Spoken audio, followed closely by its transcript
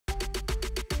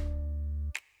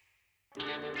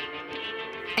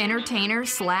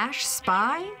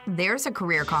Entertainer/spy? There's a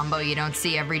career combo you don't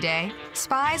see every day.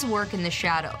 Spies work in the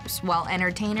shadows, while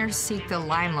entertainers seek the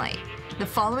limelight. The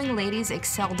following ladies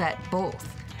excelled at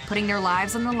both, putting their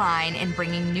lives on the line and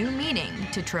bringing new meaning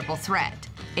to Triple Threat.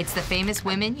 It's the famous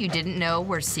women you didn't know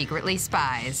were secretly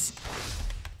spies.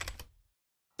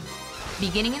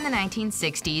 Beginning in the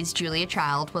 1960s, Julia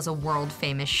Child was a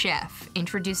world-famous chef,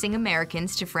 introducing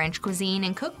Americans to French cuisine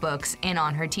and cookbooks and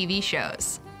on her TV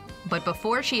shows. But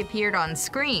before she appeared on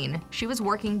screen, she was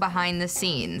working behind the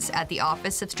scenes at the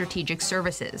Office of Strategic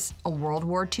Services, a World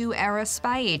War II-era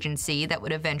spy agency that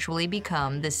would eventually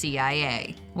become the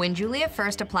CIA. When Julia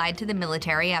first applied to the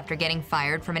military after getting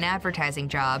fired from an advertising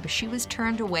job, she was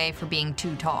turned away for being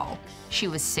too tall. She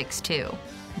was 6'2".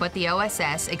 But the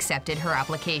OSS accepted her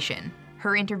application,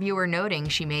 her interviewer noting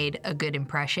she made a good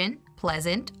impression,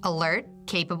 pleasant, alert,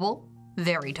 capable,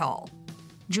 very tall.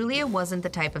 Julia wasn't the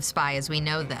type of spy as we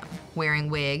know them, wearing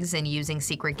wigs and using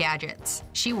secret gadgets.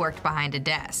 She worked behind a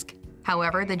desk.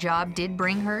 However, the job did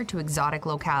bring her to exotic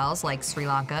locales like Sri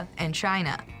Lanka and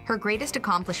China. Her greatest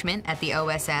accomplishment at the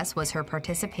OSS was her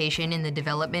participation in the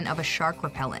development of a shark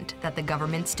repellent that the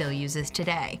government still uses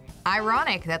today.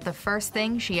 Ironic that the first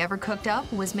thing she ever cooked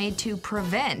up was made to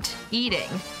prevent eating.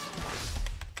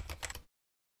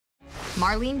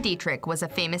 Marlene Dietrich was a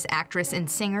famous actress and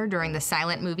singer during the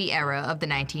silent movie era of the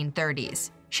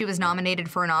 1930s. She was nominated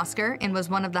for an Oscar and was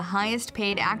one of the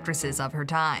highest-paid actresses of her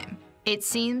time. It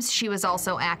seems she was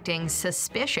also acting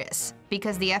suspicious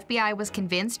because the FBI was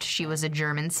convinced she was a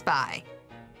German spy.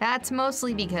 That's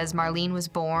mostly because Marlene was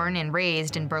born and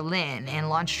raised in Berlin and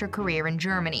launched her career in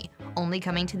Germany, only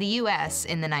coming to the US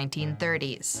in the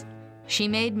 1930s. She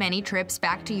made many trips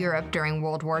back to Europe during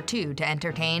World War II to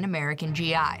entertain American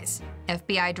GIs.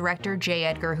 FBI Director J.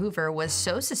 Edgar Hoover was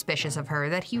so suspicious of her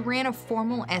that he ran a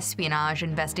formal espionage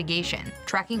investigation,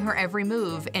 tracking her every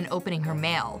move and opening her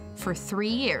mail for 3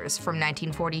 years from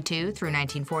 1942 through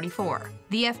 1944.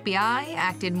 The FBI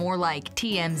acted more like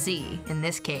TMZ in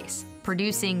this case,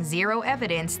 producing zero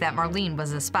evidence that Marlene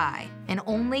was a spy, and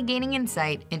only gaining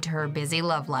insight into her busy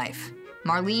love life.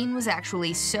 Marlene was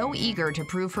actually so eager to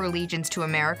prove her allegiance to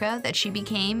America that she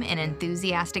became an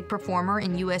enthusiastic performer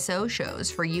in USO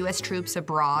shows for US troops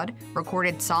abroad,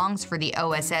 recorded songs for the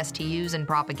OSS to use in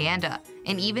propaganda,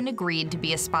 and even agreed to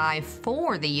be a spy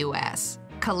for the US,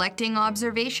 collecting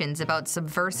observations about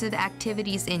subversive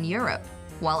activities in Europe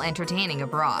while entertaining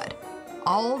abroad.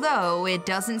 Although it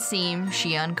doesn't seem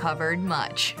she uncovered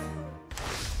much.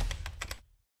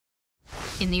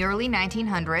 In the early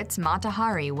 1900s, Mata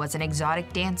Hari was an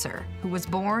exotic dancer who was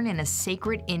born in a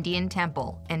sacred Indian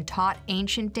temple and taught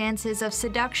ancient dances of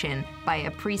seduction by a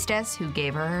priestess who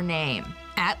gave her her name.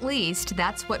 At least,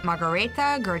 that's what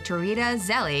Margareta Gertruida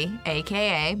Zelli,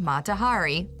 aka Mata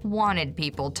Hari, wanted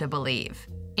people to believe.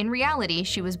 In reality,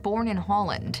 she was born in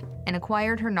Holland and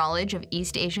acquired her knowledge of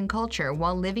East Asian culture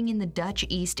while living in the Dutch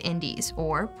East Indies,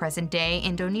 or present-day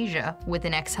Indonesia, with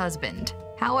an ex-husband.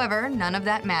 However, none of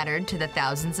that mattered to the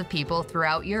thousands of people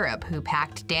throughout Europe who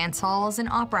packed dance halls and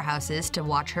opera houses to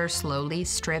watch her slowly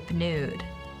strip nude.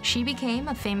 She became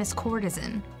a famous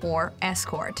courtesan, or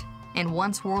escort, and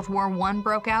once World War I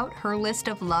broke out, her list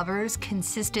of lovers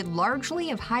consisted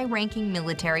largely of high-ranking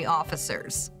military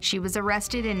officers. She was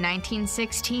arrested in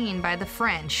 1916 by the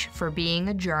French for being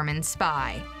a German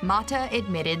spy. Mata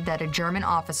admitted that a German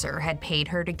officer had paid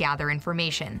her to gather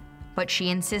information, but she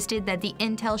insisted that the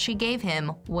intel she gave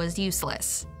him was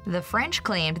useless. The French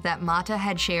claimed that Mata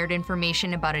had shared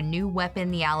information about a new weapon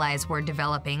the Allies were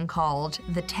developing called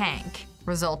the tank,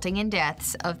 resulting in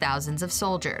deaths of thousands of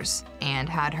soldiers, and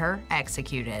had her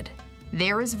executed.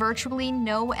 There is virtually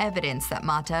no evidence that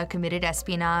Mata committed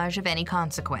espionage of any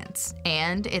consequence,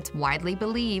 and it's widely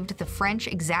believed the French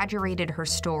exaggerated her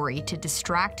story to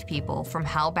distract people from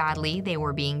how badly they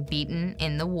were being beaten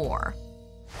in the war.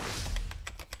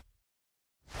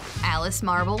 Alice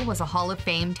Marble was a Hall of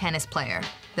Fame tennis player,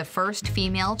 the first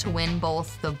female to win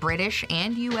both the British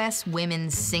and US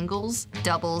women's singles,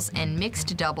 doubles, and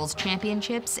mixed doubles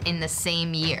championships in the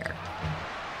same year,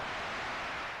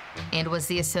 and was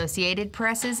the Associated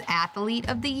Press's Athlete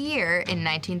of the Year in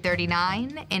 1939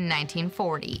 and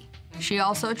 1940. She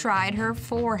also tried her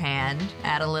forehand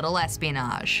at a little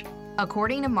espionage.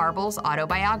 According to Marble's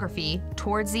autobiography,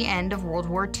 towards the end of World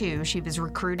War II, she was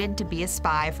recruited to be a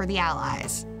spy for the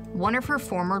Allies. One of her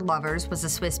former lovers was a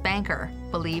Swiss banker,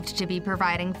 believed to be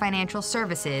providing financial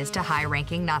services to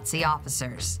high-ranking Nazi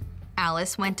officers.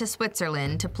 Alice went to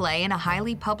Switzerland to play in a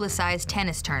highly publicized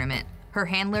tennis tournament, her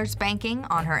handlers banking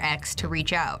on her ex to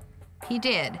reach out. He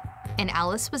did, and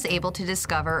Alice was able to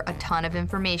discover a ton of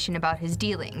information about his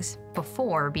dealings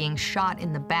before being shot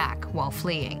in the back while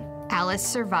fleeing. Alice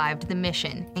survived the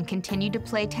mission and continued to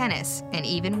play tennis and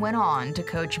even went on to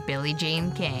coach Billie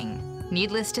Jean King.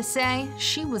 Needless to say,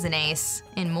 she was an ace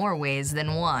in more ways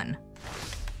than one.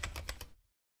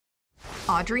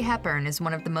 Audrey Hepburn is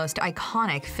one of the most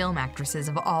iconic film actresses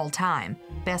of all time,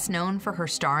 best known for her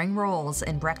starring roles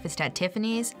in Breakfast at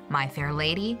Tiffany's, My Fair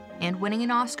Lady, and winning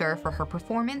an Oscar for her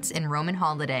performance in Roman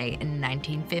Holiday in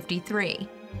 1953.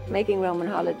 Making Roman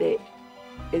Holiday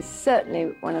is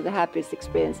certainly one of the happiest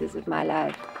experiences of my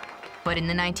life. But in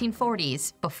the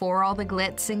 1940s, before all the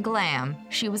glitz and glam,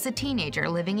 she was a teenager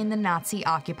living in the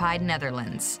Nazi-occupied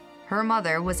Netherlands. Her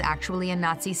mother was actually a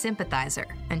Nazi sympathizer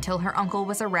until her uncle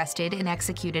was arrested and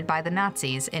executed by the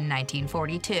Nazis in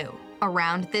 1942.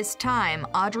 Around this time,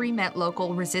 Audrey met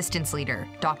local resistance leader,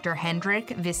 Dr.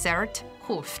 Hendrik Wissert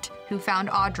Hooft, who found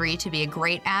Audrey to be a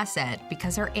great asset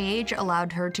because her age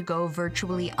allowed her to go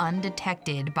virtually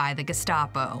undetected by the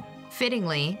Gestapo.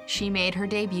 Fittingly, she made her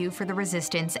debut for the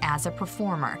resistance as a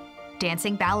performer,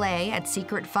 dancing ballet at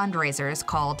secret fundraisers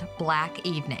called Black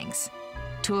Evenings.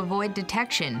 To avoid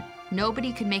detection,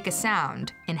 nobody could make a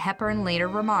sound, and Hepburn later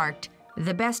remarked,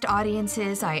 "The best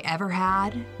audiences I ever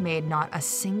had made not a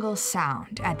single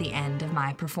sound at the end of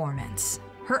my performance."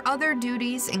 Her other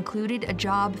duties included a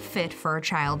job fit for a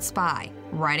child spy,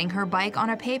 riding her bike on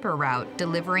a paper route,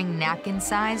 delivering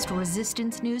napkin-sized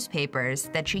resistance newspapers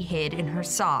that she hid in her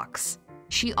socks.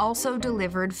 She also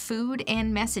delivered food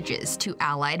and messages to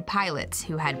Allied pilots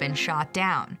who had been shot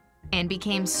down, and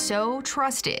became so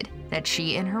trusted that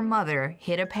she and her mother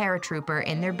hid a paratrooper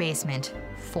in their basement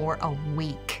for a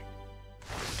week.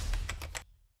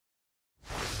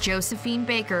 Josephine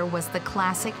Baker was the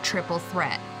classic triple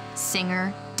threat: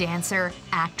 singer, dancer,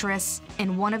 actress,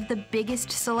 and one of the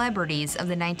biggest celebrities of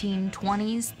the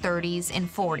 1920s, 30s, and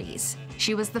 40s.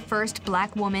 She was the first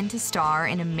Black woman to star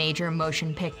in a major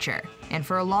motion picture, and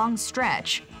for a long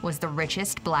stretch was the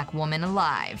richest Black woman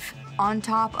alive. On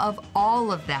top of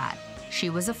all of that, she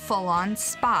was a full-on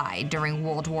spy during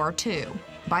World War II.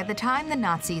 By the time the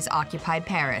Nazis occupied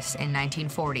Paris in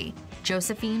 1940,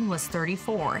 Josephine was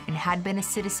 34 and had been a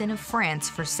citizen of France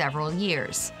for several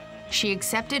years. She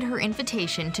accepted her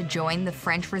invitation to join the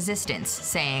French resistance,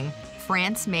 saying,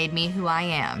 "France made me who I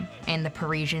am, and the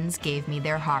Parisians gave me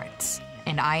their hearts,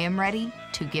 and I am ready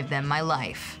to give them my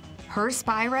life." Her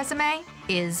spy resume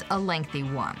is a lengthy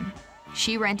one.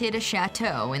 She rented a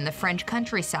chateau in the French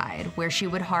countryside where she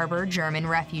would harbor German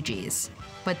refugees.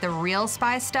 But the real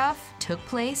spy stuff took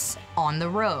place on the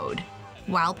road.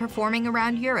 While performing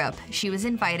around Europe, she was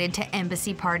invited to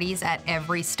embassy parties at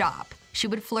every stop. She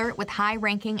would flirt with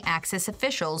high-ranking Axis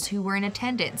officials who were in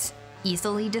attendance,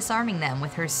 easily disarming them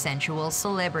with her sensual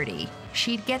celebrity.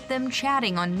 She'd get them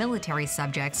chatting on military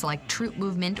subjects like troop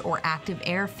movement or active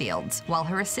airfields, while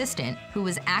her assistant, who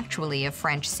was actually a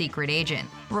French secret agent,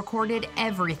 recorded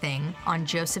everything on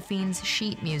Josephine's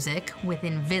sheet music with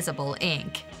invisible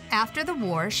ink. After the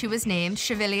war, she was named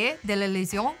Chevalier de la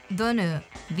Légion d'honneur,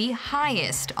 the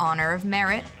highest honor of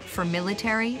merit for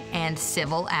military and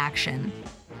civil action.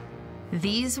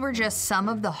 These were just some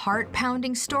of the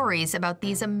heart-pounding stories about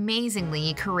these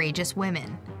amazingly courageous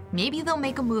women. Maybe they'll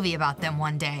make a movie about them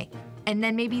one day, and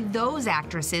then maybe those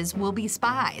actresses will be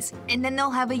spies, and then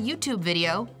they'll have a YouTube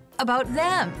video about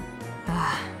them.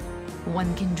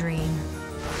 One can dream.